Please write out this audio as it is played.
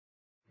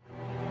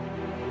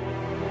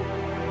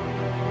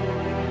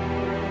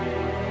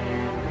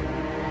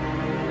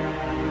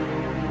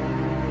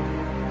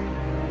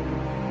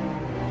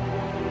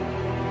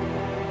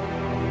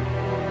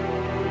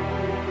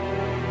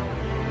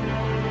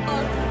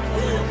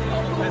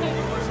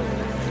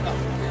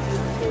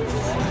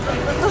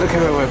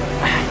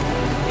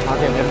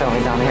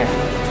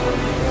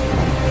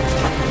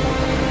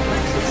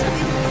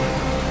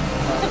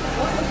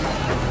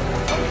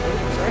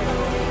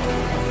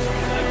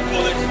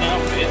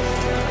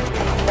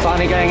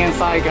Finally going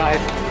inside, guys.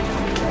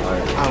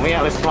 And we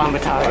have a Spartan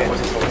battalion.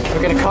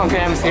 We're going to conquer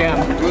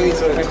MCM.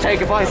 We're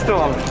take it by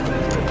storm.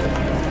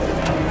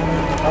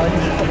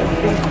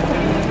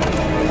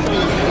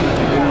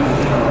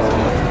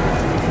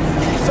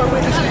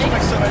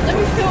 Let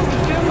me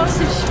do a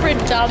massive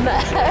sprint down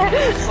there.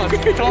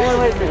 Come on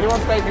with me. Who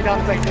wants to take me down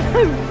the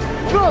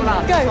Run,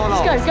 go,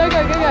 let's go.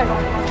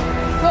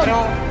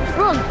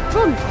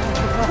 Run.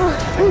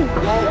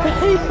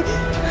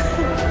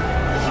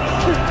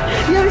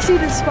 You ever see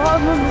the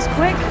Spartan run this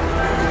quick?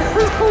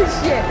 Oh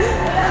shit.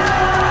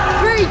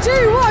 3,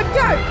 2, 1,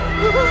 go!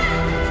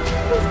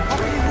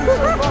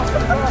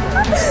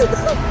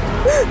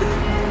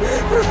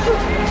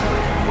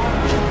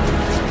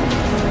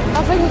 I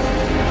think...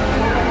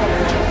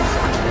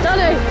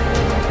 Danny!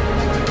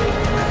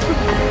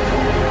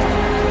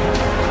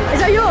 Is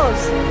that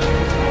yours?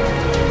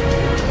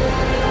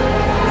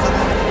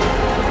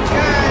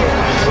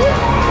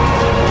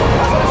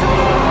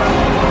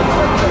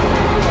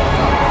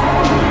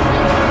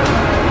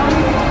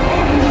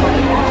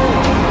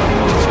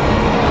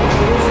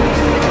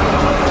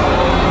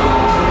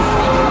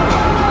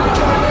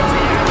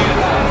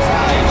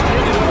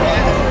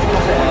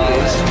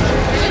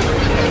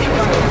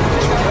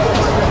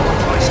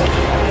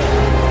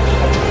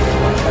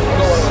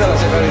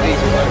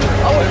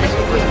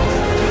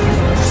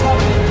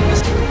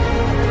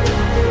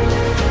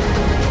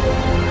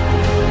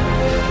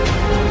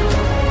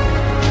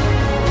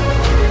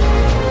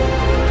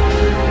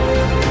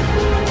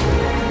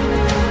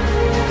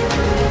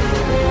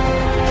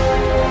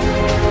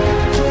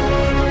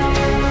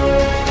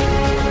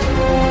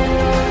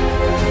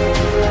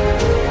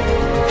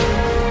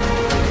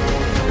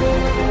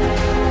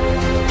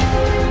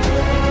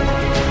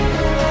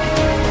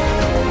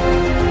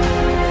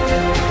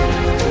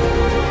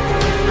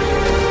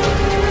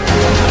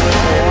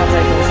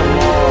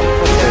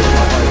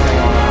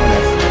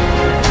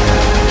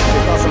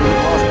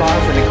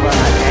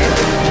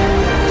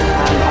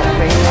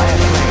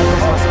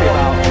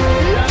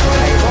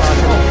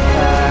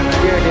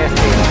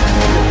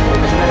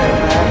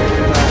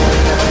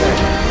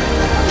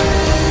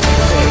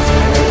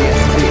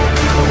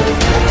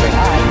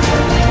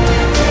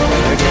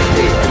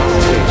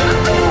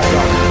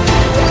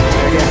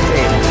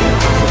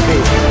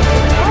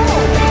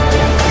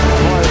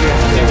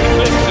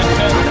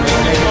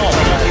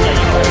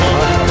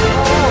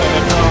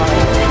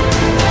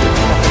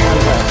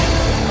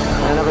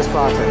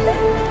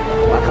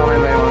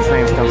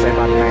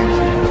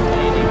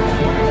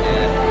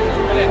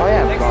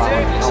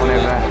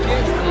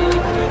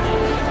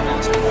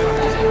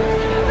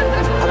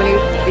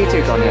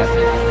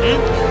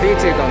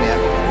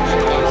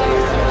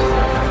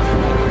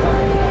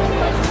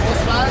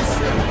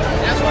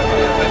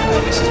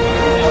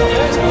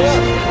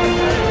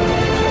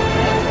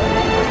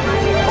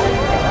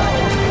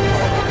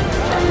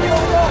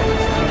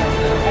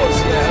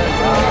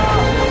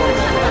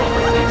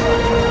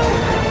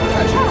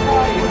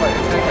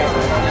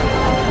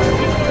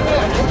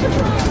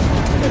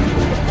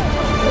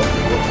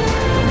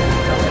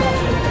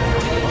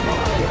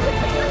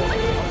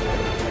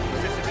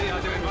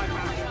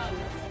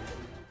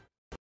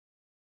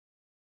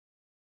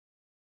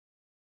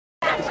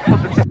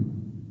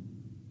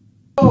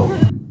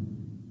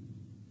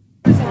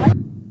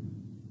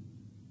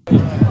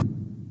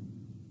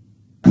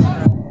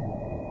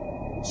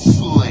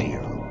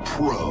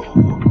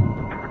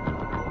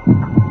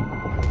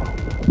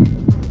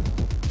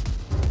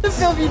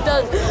 Have you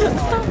done?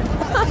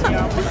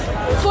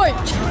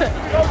 Fight!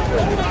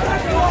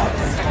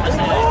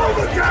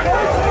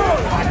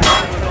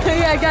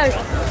 Yeah, go!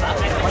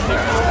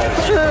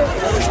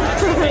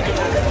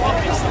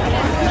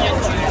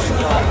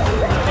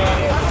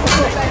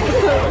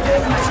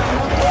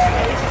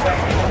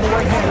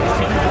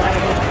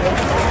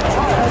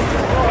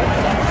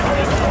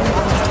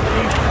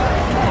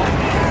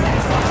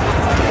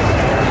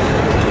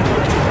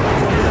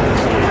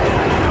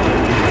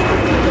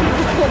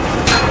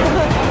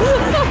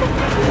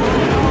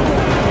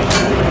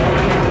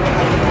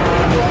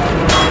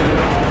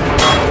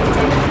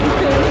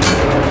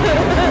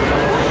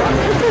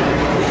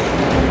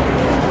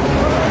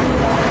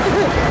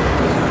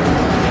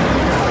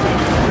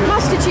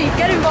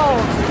 Get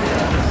involved!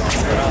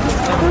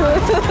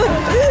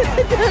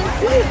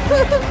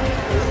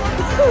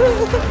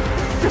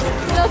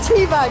 No,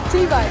 teabag!